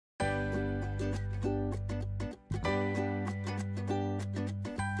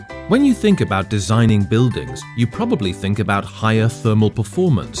When you think about designing buildings, you probably think about higher thermal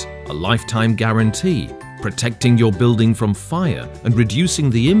performance, a lifetime guarantee, protecting your building from fire and reducing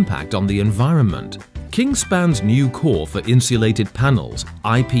the impact on the environment. Kingspan's new core for insulated panels,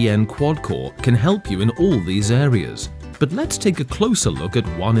 IPN QuadCore, can help you in all these areas. But let's take a closer look at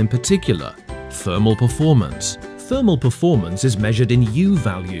one in particular: thermal performance. Thermal performance is measured in U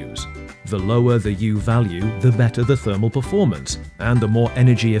values. The lower the U value, the better the thermal performance, and the more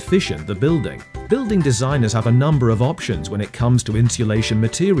energy efficient the building. Building designers have a number of options when it comes to insulation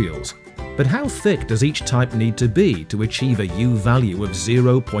materials. But how thick does each type need to be to achieve a U value of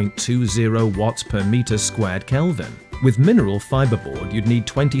 0.20 watts per meter squared Kelvin? With mineral fiberboard, you'd need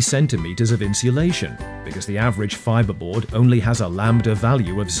 20 centimeters of insulation, because the average fiberboard only has a lambda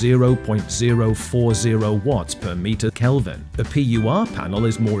value of 0.040 watts per meter Kelvin. A PUR panel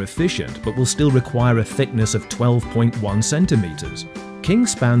is more efficient, but will still require a thickness of 12.1 centimeters.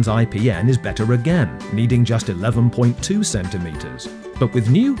 Kingspan's IPN is better again, needing just 11.2 centimeters. But with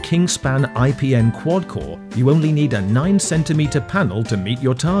new Kingspan IPN QuadCore, you only need a 9 centimeter panel to meet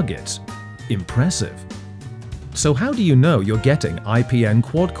your targets. Impressive. So how do you know you're getting IPN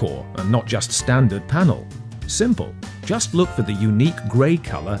QuadCore and not just standard panel? Simple. Just look for the unique grey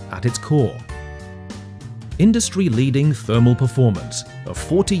color at its core. Industry-leading thermal performance, a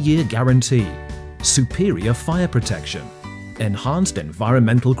 40-year guarantee, superior fire protection, enhanced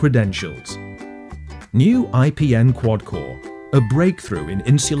environmental credentials. New IPN QuadCore, a breakthrough in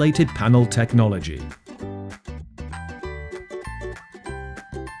insulated panel technology.